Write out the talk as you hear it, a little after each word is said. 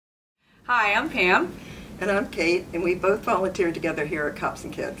Hi, I'm Pam. And I'm Kate, and we both volunteer together here at Cops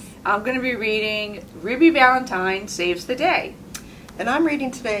and Kids. I'm going to be reading Ruby Valentine Saves the Day. And I'm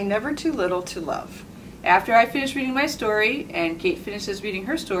reading today Never Too Little to Love. After I finish reading my story and Kate finishes reading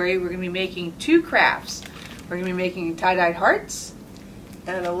her story, we're going to be making two crafts. We're going to be making tie-dyed hearts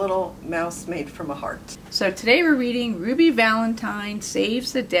and a little mouse made from a heart. So today we're reading Ruby Valentine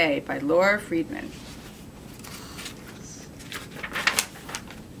Saves the Day by Laura Friedman.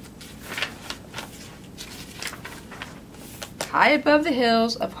 High above the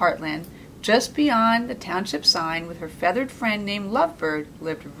hills of Heartland, just beyond the township sign with her feathered friend named Lovebird,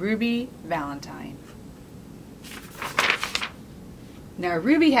 lived Ruby Valentine. Now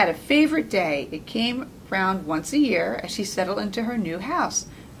Ruby had a favorite day. It came round once a year as she settled into her new house.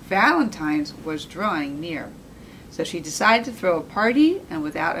 Valentine's was drawing near. So she decided to throw a party, and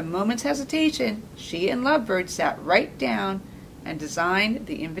without a moment's hesitation, she and Lovebird sat right down and designed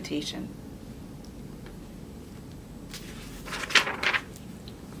the invitation.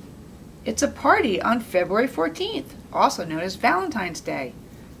 It's a party on February 14th, also known as Valentine's Day.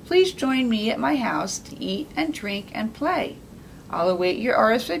 Please join me at my house to eat and drink and play. I'll await your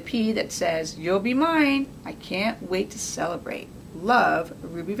RSVP that says, "You'll be mine. I can't wait to celebrate. Love,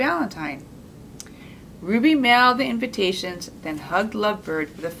 Ruby Valentine." Ruby mailed the invitations, then hugged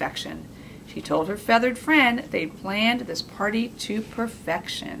Lovebird with affection. She told her feathered friend they'd planned this party to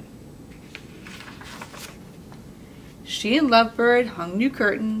perfection. She and Lovebird hung new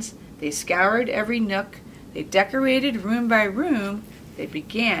curtains. They scoured every nook. They decorated room by room. They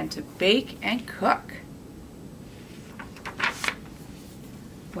began to bake and cook.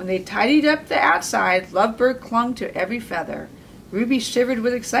 When they tidied up the outside, Lovebird clung to every feather. Ruby shivered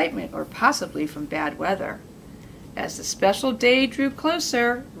with excitement, or possibly from bad weather. As the special day drew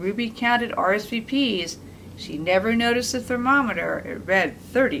closer, Ruby counted RSVPs. She never noticed the thermometer. It read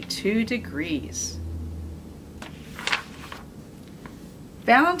 32 degrees.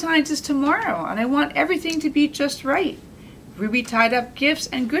 Valentine's is tomorrow, and I want everything to be just right. Ruby tied up gifts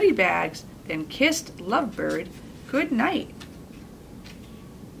and goodie bags, then kissed Lovebird good night.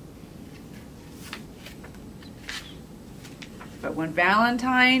 But when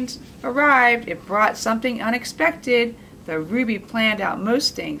Valentine's arrived, it brought something unexpected. Though Ruby planned out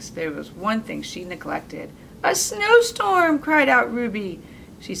most things, there was one thing she neglected. "A snowstorm!" cried out Ruby.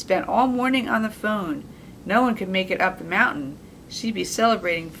 She spent all morning on the phone. No one could make it up the mountain. She'd be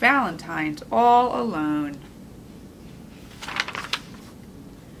celebrating Valentine's all alone.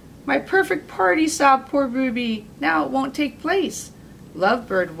 "My perfect party," sobbed poor Ruby. "Now it won't take place."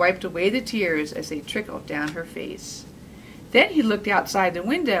 Lovebird wiped away the tears as they trickled down her face. Then he looked outside the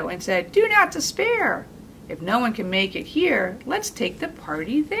window and said, "Do not despair. If no one can make it here, let's take the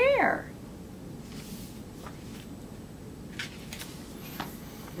party there."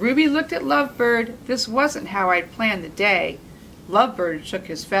 Ruby looked at Lovebird. This wasn't how I'd planned the day. Lovebird shook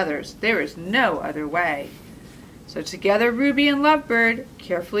his feathers. There is no other way. So together Ruby and Lovebird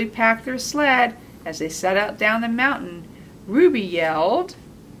carefully packed their sled. As they set out down the mountain, Ruby yelled,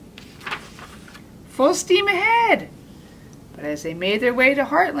 "Full steam ahead!" But as they made their way to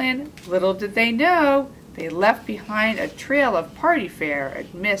Heartland, little did they know, they left behind a trail of party fare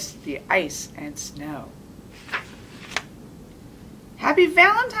amidst the ice and snow. "Happy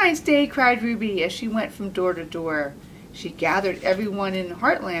Valentine's Day!" cried Ruby as she went from door to door. She gathered everyone in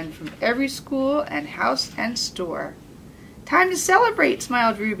Heartland from every school and house and store. "Time to celebrate,"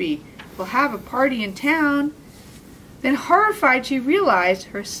 smiled Ruby. "We'll have a party in town." Then horrified she realized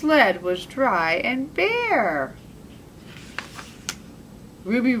her sled was dry and bare.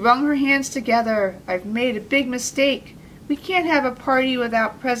 Ruby wrung her hands together. "I've made a big mistake. We can't have a party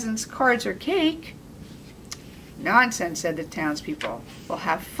without presents, cards, or cake." "Nonsense," said the townspeople. "We'll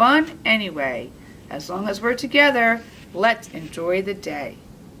have fun anyway. As long as we're together, let's enjoy the day."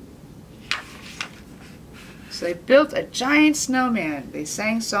 So they built a giant snowman. They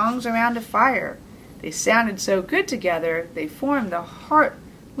sang songs around a fire. They sounded so good together, they formed the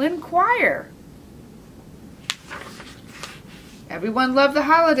Heartland Choir. Everyone loved the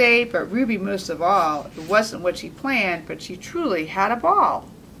holiday, but Ruby most of all. It wasn't what she planned, but she truly had a ball.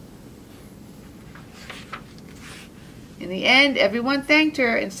 In the end, everyone thanked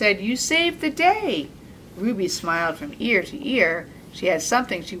her and said, "You saved the day." Ruby smiled from ear to ear. She had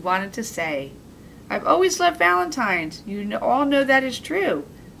something she wanted to say. "I've always loved Valentine's. You all know that is true.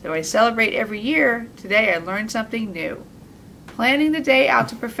 Though I celebrate every year, today I learned something new. Planning the day out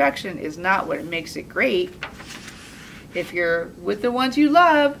to perfection is not what makes it great. If you're with the ones you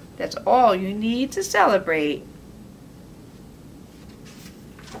love, that's all you need to celebrate."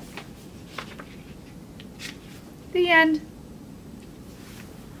 The end.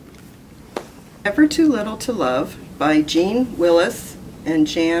 Never Too Little to Love by Jean Willis and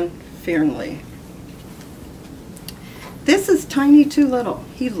Jan Fearnley. This is Tiny Too Little.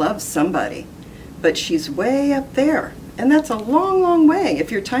 He loves somebody, but she's way up there, and that's a long, long way.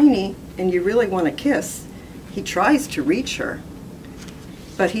 If you're tiny and you really want to kiss, he tries to reach her,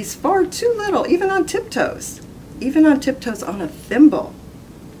 but he's far too little, even on tiptoes on a thimble.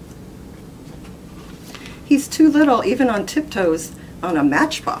 He's too little even on tiptoes on a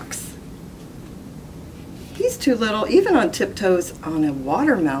matchbox. He's too little even on tiptoes on a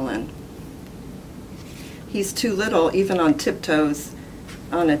watermelon. He's too little even on tiptoes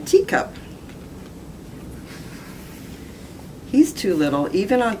on a teacup. He's too little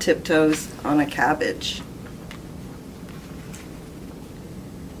even on tiptoes on a cabbage.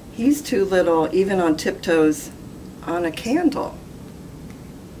 He's too little even on tiptoes on a candle.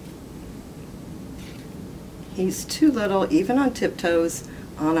 He's too little even on tiptoes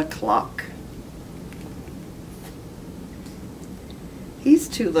on a clock. He's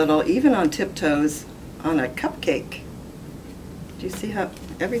too little even on tiptoes on a cupcake. Do you see how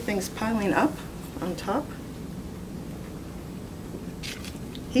everything's piling up on top?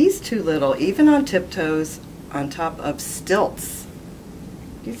 He's too little even on tiptoes on top of stilts.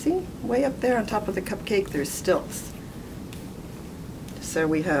 Do you see? Way up there on top of the cupcake there's stilts. So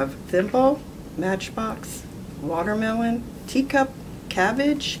we have thimble, matchbox, watermelon, teacup,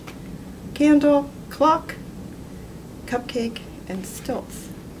 cabbage, candle, clock, cupcake, and stilts.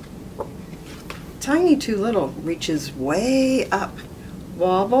 Tiny Too Little reaches way up.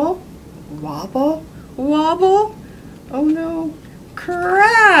 Wobble, wobble, wobble. Oh no,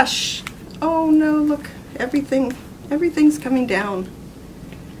 crash! Oh no, look, everything's coming down.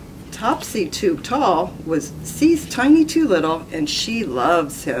 Topsy Too Tall sees Tiny Too Little and she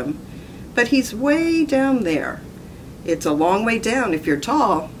loves him, but he's way down there. It's a long way down if you're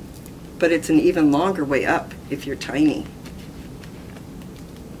tall, but it's an even longer way up if you're tiny.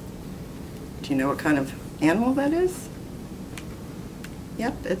 Do you know what kind of animal that is?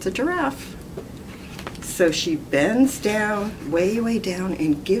 Yep, it's a giraffe. So she bends down, way, way down,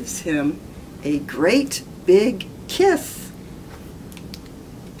 and gives him a great big kiss.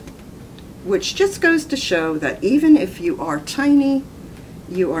 Which just goes to show that even if you are tiny,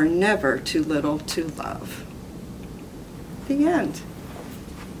 you are never too little to love. The end.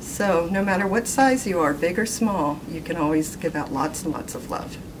 So no matter what size you are, big or small, you can always give out lots and lots of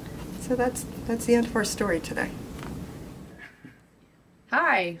love. So that's the end of our story today.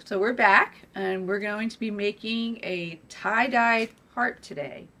 Hi, so we're back and we're going to be making a tie-dyed heart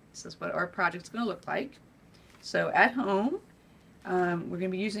today. This is what our project's going to look like. So at home, we're going to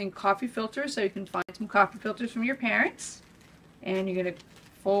be using coffee filters, so you can find some coffee filters from your parents. And you're going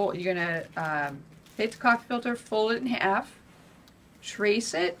to take the coffee filter, fold it in half,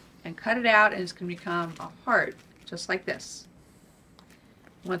 trace it, and cut it out, and it's going to become a heart, just like this.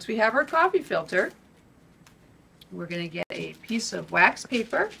 Once we have our coffee filter, we're going to get a piece of wax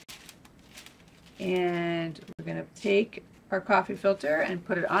paper, and we're going to take our coffee filter and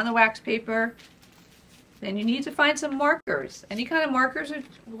put it on the wax paper. Then you need to find some markers. Any kind of markers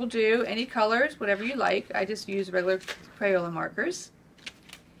will do, any colors, whatever you like. I just use regular Crayola markers.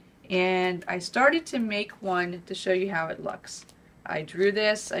 And I started to make one to show you how it looks. I drew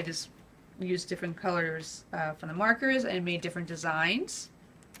this, I just used different colors from the markers and made different designs.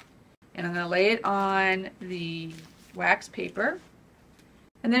 And I'm going to lay it on the wax paper.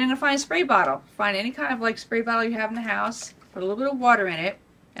 And then I'm going to find a spray bottle. Find any kind of spray bottle you have in the house, put a little bit of water in it,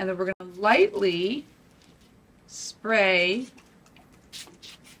 and then we're going to lightly spray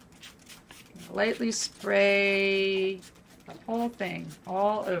the whole thing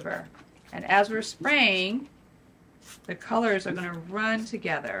all over. And as we're spraying, the colors are going to run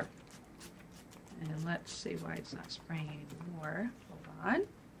together. And let's see why it's not spraying anymore. Hold on.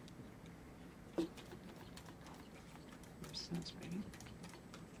 It's not spraying.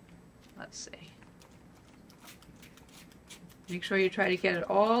 Let's see. Make sure you try to get it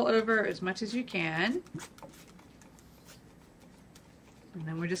all over as much as you can. And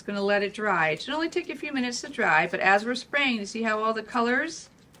then we're just going to let it dry. It should only take a few minutes to dry, but as we're spraying, you see how all the colors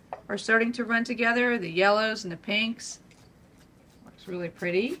are starting to run together, the yellows and the pinks. Looks really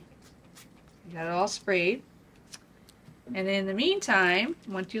pretty. You got it all sprayed. And in the meantime,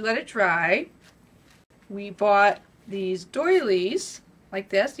 once you let it dry, we bought these doilies like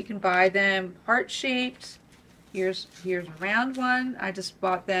this. You can buy them heart-shaped. Here's a round one. I just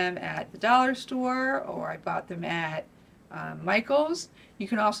bought them at the dollar store, or I bought them at Michael's. You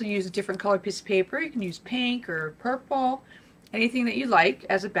can also use a different colored piece of paper. You can use pink or purple, anything that you like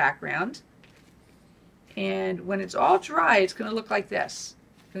as a background. And when it's all dry, it's going to look like this.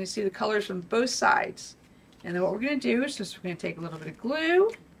 going to see the colors from both sides. And then what we're going to do is just we're going to take a little bit of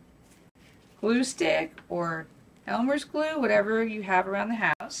glue stick, or Elmer's glue, whatever you have around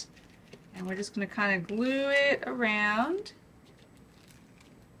the house. And we're just going to kind of glue it around.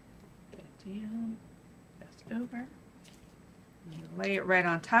 Put it down, that's over. And lay it right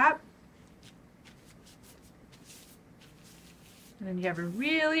on top. And then you have a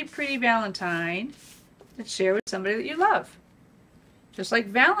really pretty Valentine to share with somebody that you love. Just like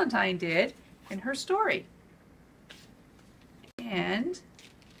Valentine did in her story. And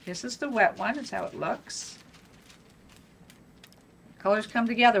this is the wet one. That's how it looks. Colors come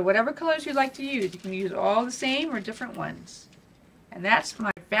together. Whatever colors you like to use. You can use all the same or different ones. And that's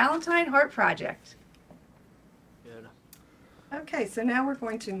my Valentine heart project. Good. Okay, so now we're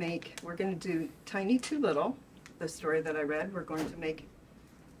going to do Tiny Too Little, the story that I read. We're going to make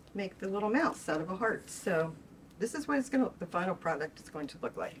the little mouse out of a heart. So this is what the final product is going to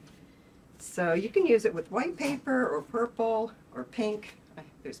look like. So you can use it with white paper or purple or pink.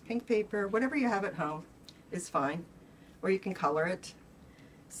 There's pink paper, whatever you have at home is fine. Or you can color it.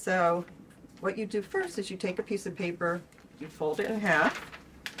 So what you do first is you take a piece of paper, you fold it in half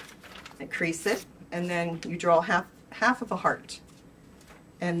and crease it, and then you draw half of a heart.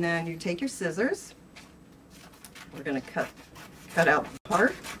 And then you take your scissors. We're going to cut out the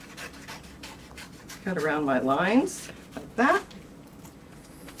heart. Cut around my lines like that.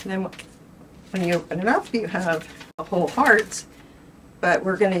 And then when you open it up, you have a whole heart, but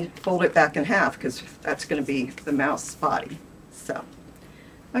we're going to fold it back in half because that's going to be the mouse body. So,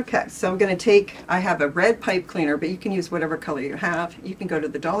 okay, so I'm going to take, I have a red pipe cleaner, but you can use whatever color you have. You can go to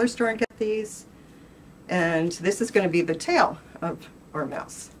the dollar store and get these. And this is going to be the tail of our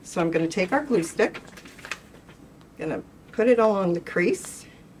mouse. So I'm going to take our glue stick, going to put it along the crease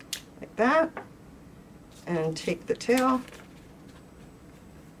like that, and take the tail,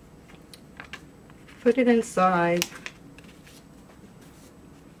 put it inside,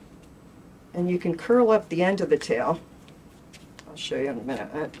 and you can curl up the end of the tail. I'll show you in a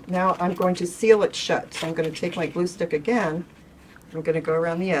minute. Now I'm going to seal it shut. So I'm going to take my glue stick again. I'm going to go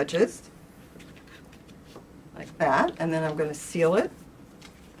around the edges like that, and then I'm going to seal it.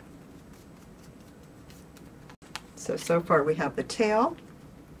 So far we have the tail,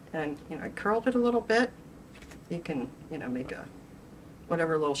 and I curled it a little bit. You can make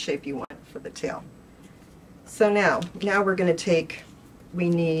whatever little shape you want for the tail. So now we're going to take, we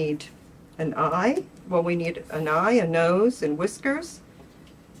need an eye. Well, we need an eye, a nose, and whiskers.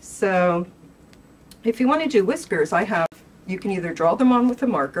 So if you want to do whiskers, you can either draw them on with a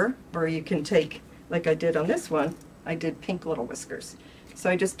marker, or you can take, like I did on this one, I did pink little whiskers. So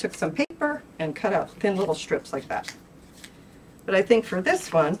I just took some paper and cut out thin little strips like that. But I think for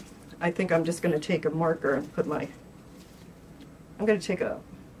this one, I think I'm just going to take a marker and put I'm going to take a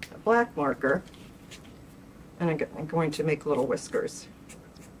black marker, and I'm going to make little whiskers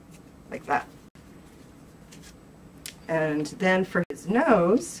like that. And then for his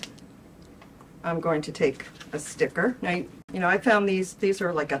nose, I'm going to take a sticker. Now, I found these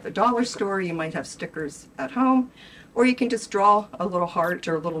are like at the dollar store. You might have stickers at home, or you can just draw a little heart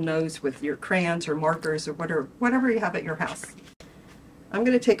or a little nose with your crayons or markers or whatever you have at your house. I'm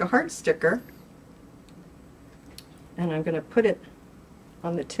going to take a heart sticker, and I'm going to put it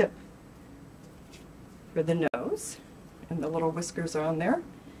on the tip for the nose, and the little whiskers are on there.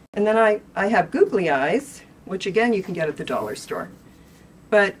 And then I have googly eyes, which again you can get at the dollar store.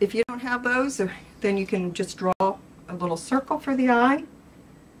 But if you don't have those, then you can just draw a little circle for the eye.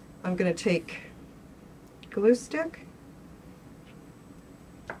 I'm going to take glue stick,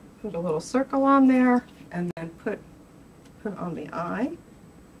 put a little circle on there, and then put on the eye,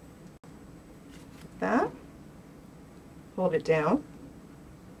 like that, hold it down.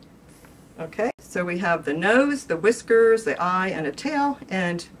 Okay, so we have the nose, the whiskers, the eye, and a tail,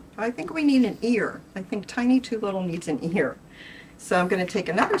 and I think we need an ear. I think Tiny Too Little needs an ear. So I'm going to take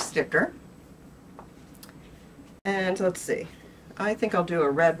another sticker, and let's see, I think I'll do a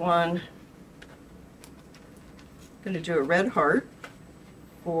red one. I'm going to do a red heart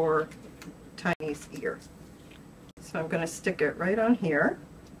for Tiny's ear. So I'm going to stick it right on here,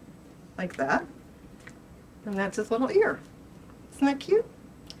 like that, and that's his little ear. Isn't that cute?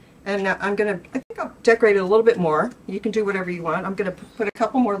 And now I think I'll decorate it a little bit more. You can do whatever you want. I'm going to put a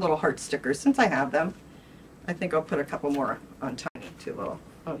couple more little heart stickers since I have them. I think I'll put a couple more on Tiny Too Little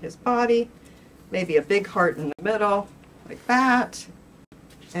on his body. Maybe a big heart in the middle, like that.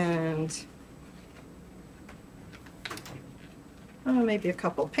 And maybe a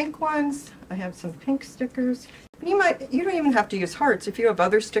couple pink ones. I have some pink stickers. You don't even have to use hearts. If you have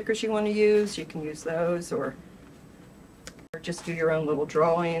other stickers you want to use, you can use those, or just do your own little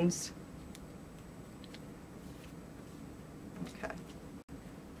drawings. Okay.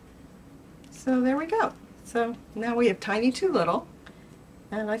 So there we go. So now we have Tiny Too Little,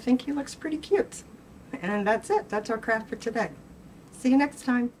 and I think he looks pretty cute. And that's it. That's our craft for today. See you next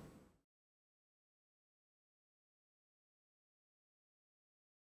time.